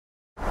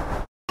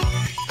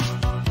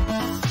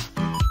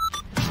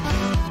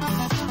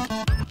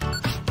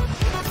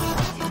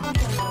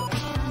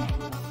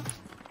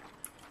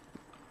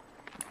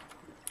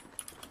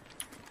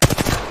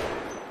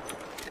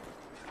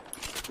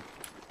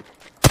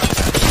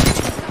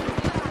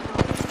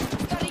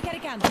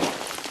fianco.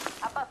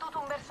 Abbattuto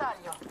un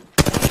bersaglio.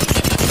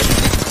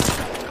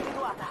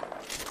 Individuata.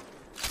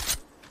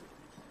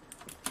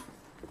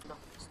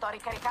 Sto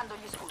ricaricando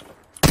gli scudi.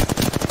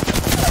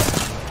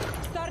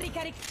 Sto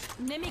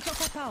nemico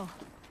KO.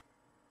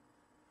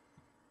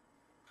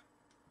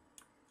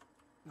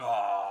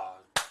 Oh,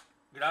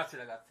 grazie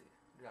ragazzi,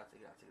 grazie.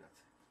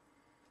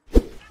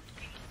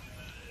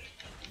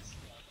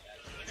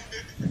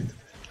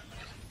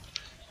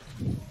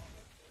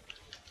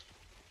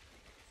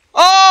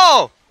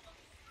 Oh!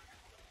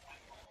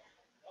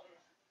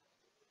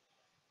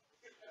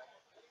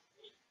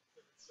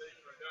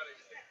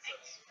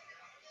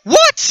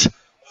 What?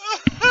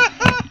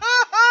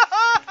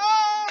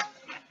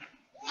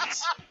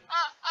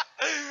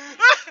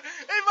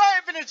 It might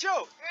have been a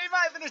joke. It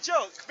might have been a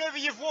joke. Maybe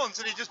you've won,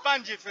 so they just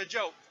banned you for a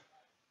joke.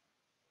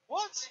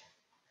 What?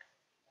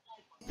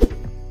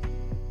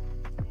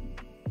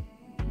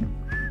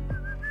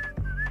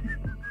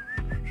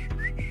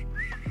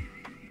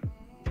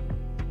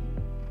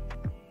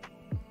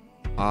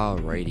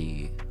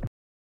 Alrighty.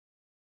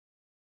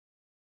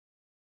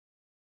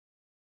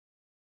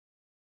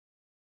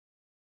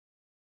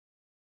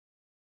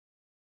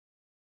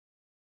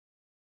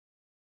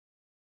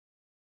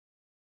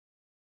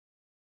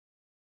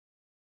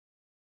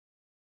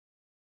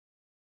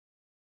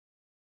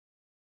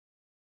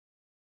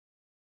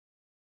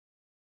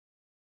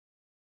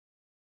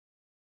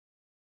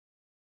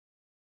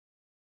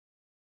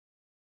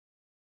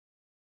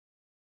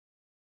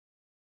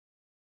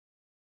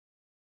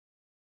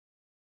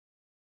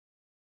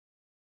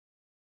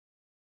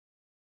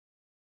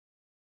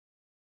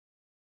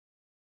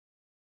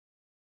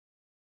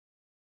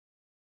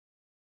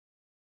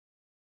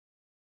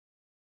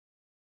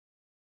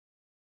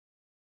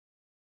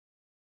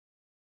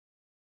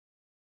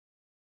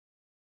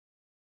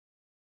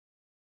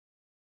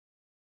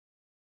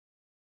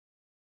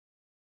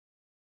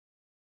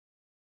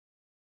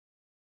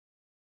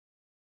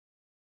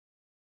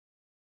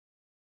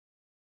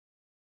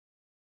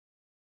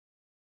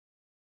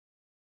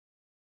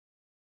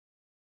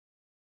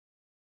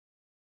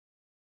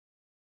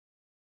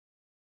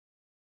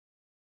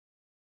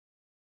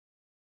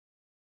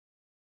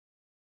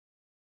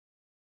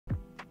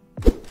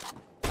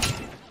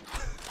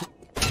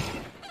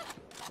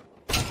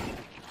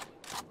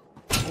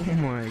 Oh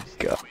my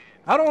god.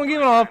 I don't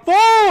give a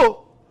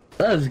fuck!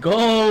 Let's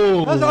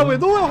go! That's how we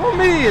do it,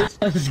 homies!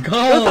 Let's go!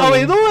 That's how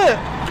we do it!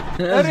 Let's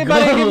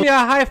Everybody go. give me a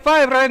high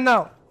five right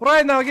now!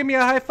 Right now, give me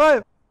a high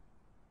five!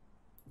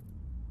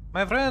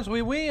 My friends,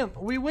 we win!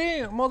 We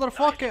win,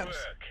 motherfuckers!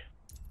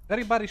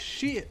 Everybody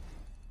shit!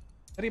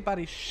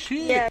 Everybody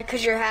shit! Yeah,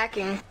 because you're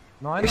hacking.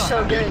 No, I You're know.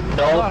 so good.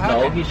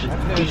 No, he's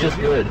just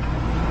good.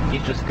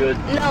 He's just good.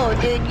 No,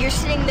 dude, you're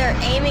sitting there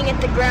aiming at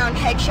the ground,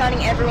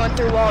 headshotting everyone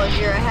through walls.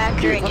 You're a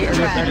hacker and you're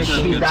trash.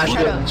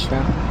 Shut up.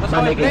 That's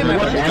why I play my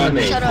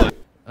friends. Shut up.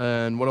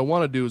 And what I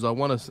want to do is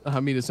I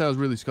mean, it sounds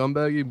really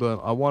scumbaggy,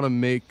 but I want to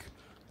make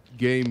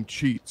game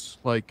cheats.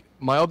 Like,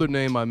 my other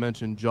name I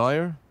mentioned,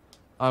 Jair.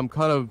 I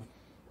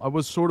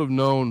was sort of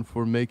known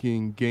for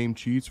making game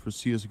cheats for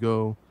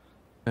CSGO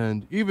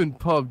and even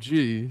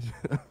PUBG.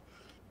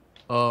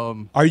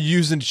 Are you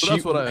using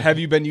cheat? Have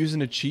you been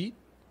using a cheat?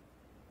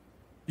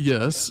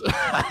 Yes.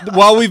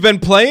 While we've been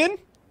playing?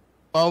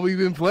 While we've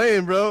been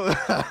playing, bro.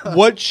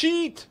 What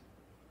cheat?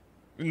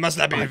 It must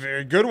not be a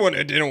very good one.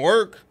 It didn't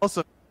work.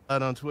 Also,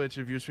 that on Twitch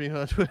if you're streaming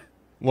on Twitch.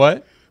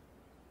 What?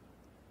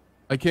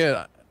 I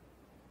can't.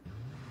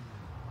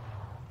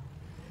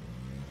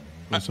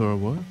 I'm sorry,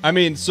 what? I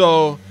mean,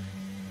 so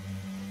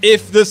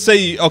if let's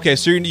say, okay,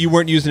 so you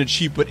weren't using a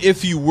cheat, but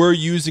if you were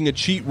using a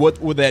cheat, what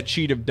would that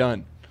cheat have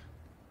done?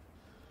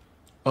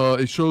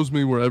 It shows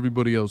me where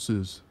everybody else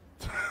is.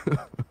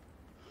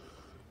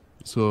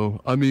 So,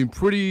 I mean,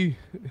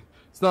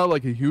 it's not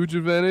like a huge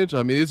advantage.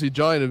 I mean, it's a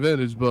giant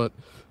advantage, but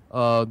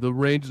the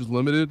range is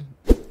limited.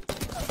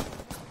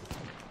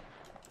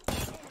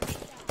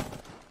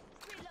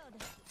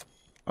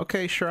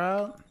 Okay,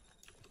 Shroud.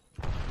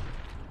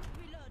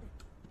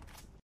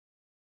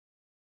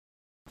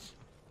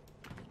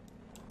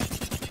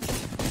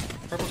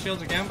 Purple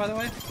shields again, by the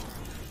way?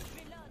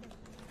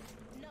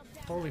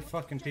 Holy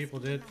fucking people,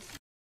 dude.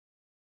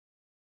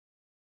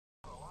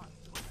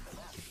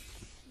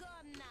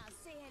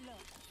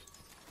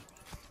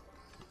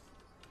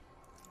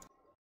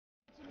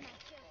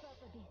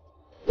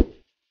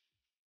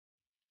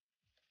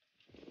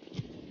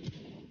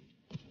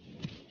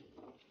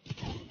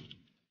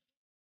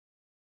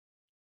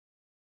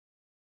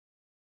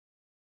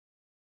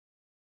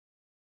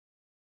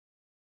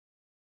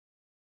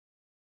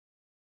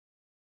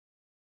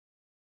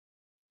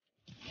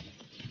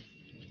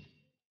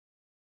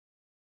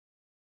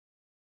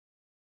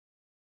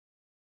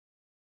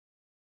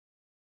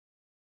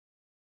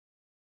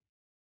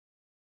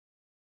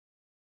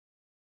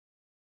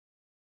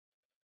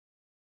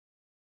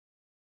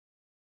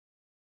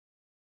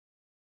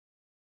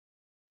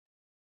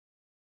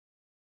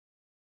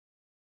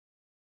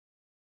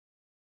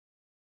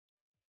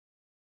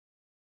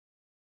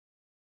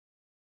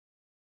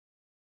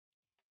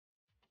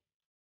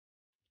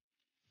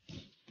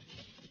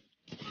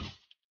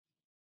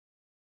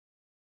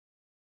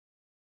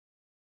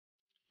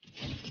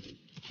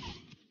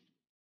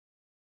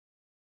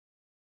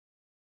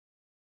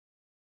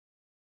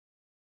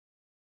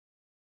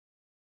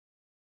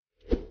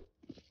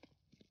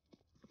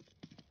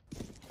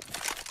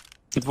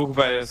 Dwóch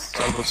B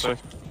jest, albo trzech.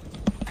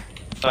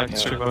 Tak,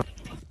 trzech B.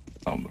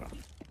 Dobra.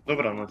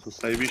 Dobra, no to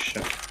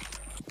zajebiście.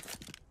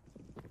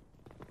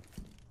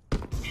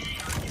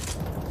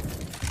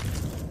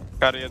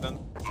 Kar jeden.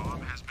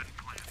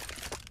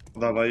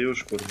 Dawaj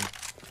już, kurwa.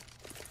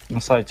 Na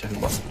sajcie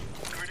chyba.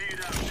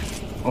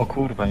 O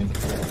kurwa, nie.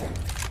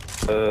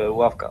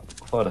 Ławka.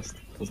 Forest,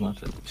 to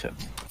znaczy się.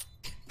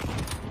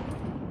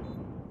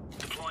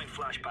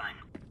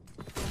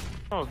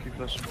 O,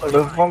 kiflash. Ale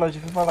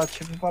wywalać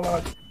się.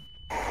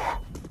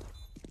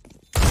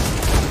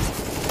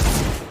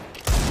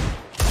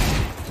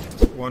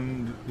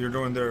 One, you're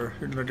going there.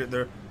 You're gonna get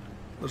there.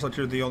 Looks like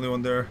you're the only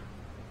one there.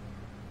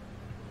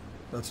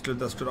 That's good.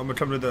 That's good. I'm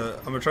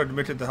gonna try to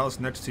make it the house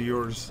next to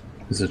yours.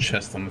 There's a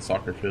chest on the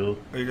soccer field.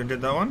 Are you gonna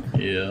get that one?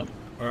 Yeah.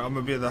 Alright, I'm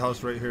gonna be at the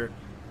house right here.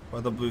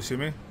 By the blue, see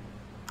me?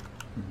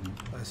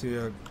 I see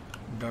a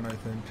gun, I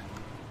think.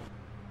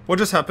 What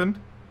just happened?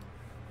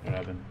 What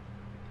happened?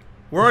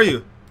 Where are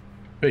you?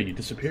 Wait, you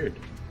disappeared.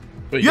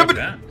 Wait, Yeah, you're but-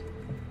 banned.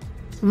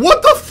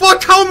 What the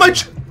fuck? How am I?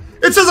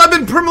 It says I've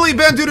been permanently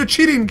banned due to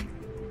cheating.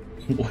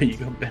 Why you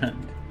got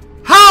banned?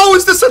 How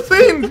is this a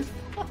thing?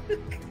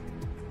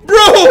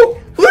 Bro,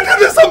 look at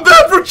this. I'm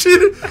banned for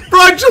cheating. Bro,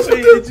 I just.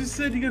 Wait, you just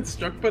said you got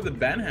struck by the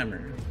ban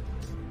hammer.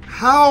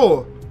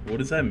 How? What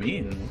does that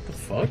mean? What the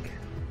fuck?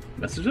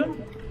 Message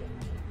him?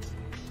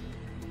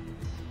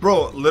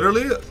 Bro,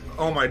 literally?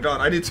 Oh my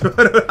god, I need to.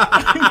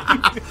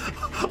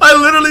 I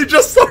literally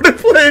just started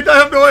playing. I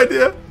have no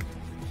idea.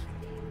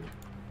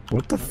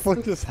 What the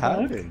fuck just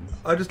happened?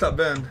 I just got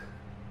banned.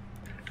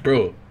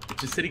 Bro, it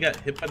just said he got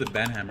hit by the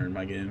ban hammer in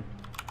my game.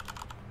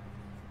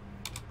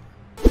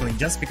 I mean,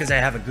 just because I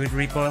have a good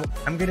recoil,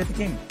 I'm good at the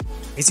game.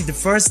 Is it the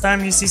first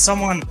time you see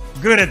someone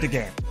good at the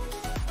game?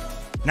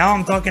 Now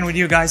I'm talking with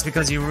you guys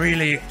because you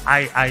really,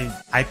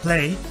 I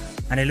play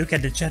and I look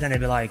at the chat and I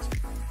be like,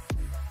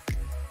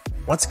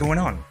 what's going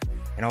on?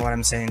 You know what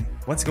I'm saying?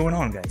 What's going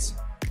on, guys?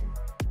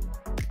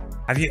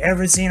 Have you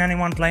ever seen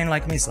anyone playing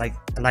like me?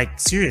 Like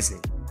seriously?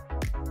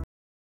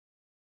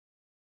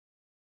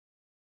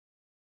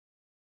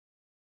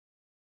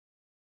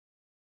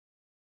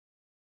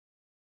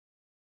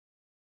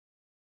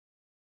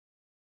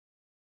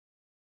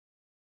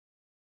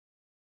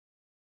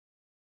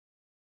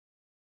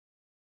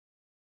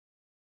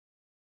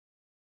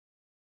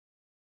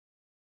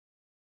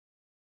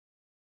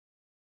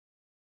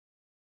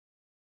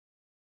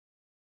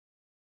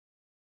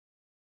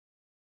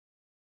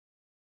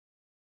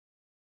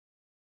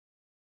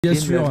 Bien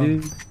sûr.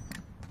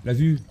 L'a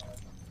vu.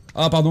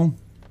 Ah, pardon.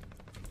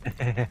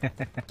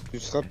 Tu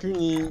seras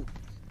puni.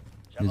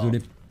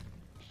 Désolé.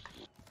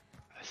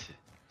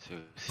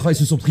 Ah, ils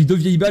se sont pris deux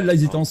vieilles balles là,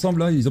 ils étaient ensemble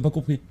là, ils ont pas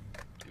compris.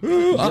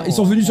 Ah, ils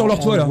sont revenus sur leur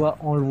toit là.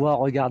 On le voit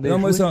regarder. Non,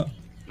 moi ça.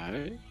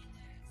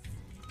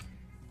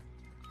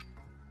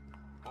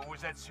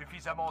 Vous êtes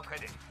suffisamment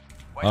entraîné.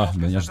 Ah,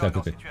 bah j'étais à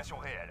côté.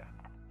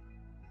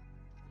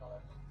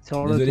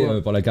 Sur le Désolé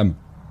toit. pour la cam.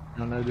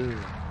 Il y en a deux.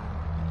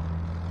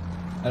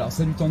 Alors,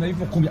 salut, t'en as eu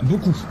pour combien?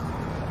 Beaucoup.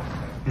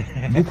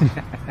 Beaucoup.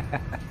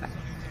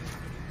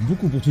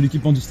 Beaucoup pour tout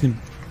l'équipement du stream.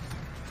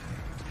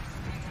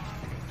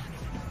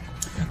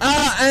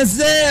 Ah, un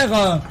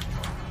zer!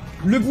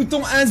 Le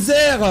bouton un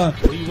zer!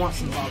 You want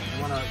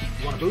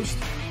a boost?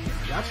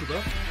 Got you,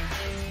 bro.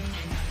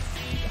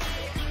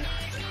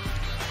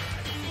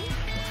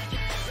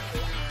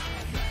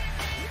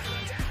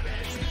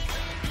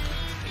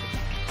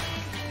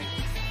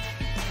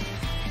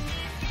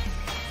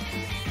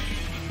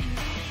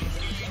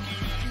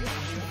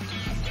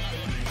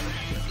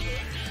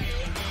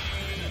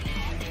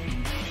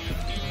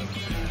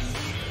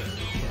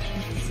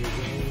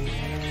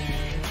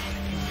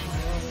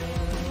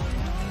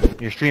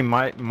 Your stream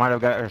might have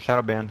got a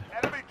shadow banned.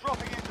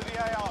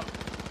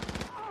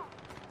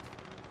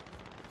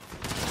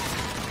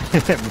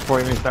 Before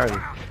you even started.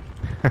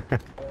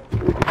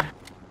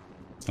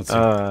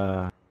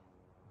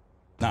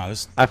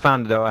 I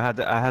found it though. I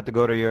had to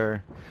go to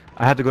your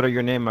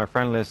name, my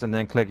friend list, and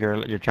then click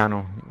your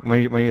channel.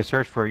 When you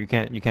search for it, you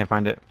can't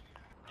find it.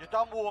 You're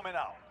done warming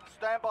up.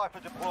 Stand by for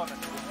deployment.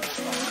 To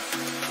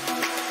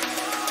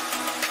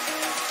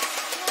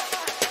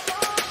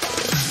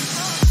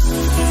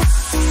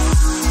the war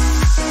zone.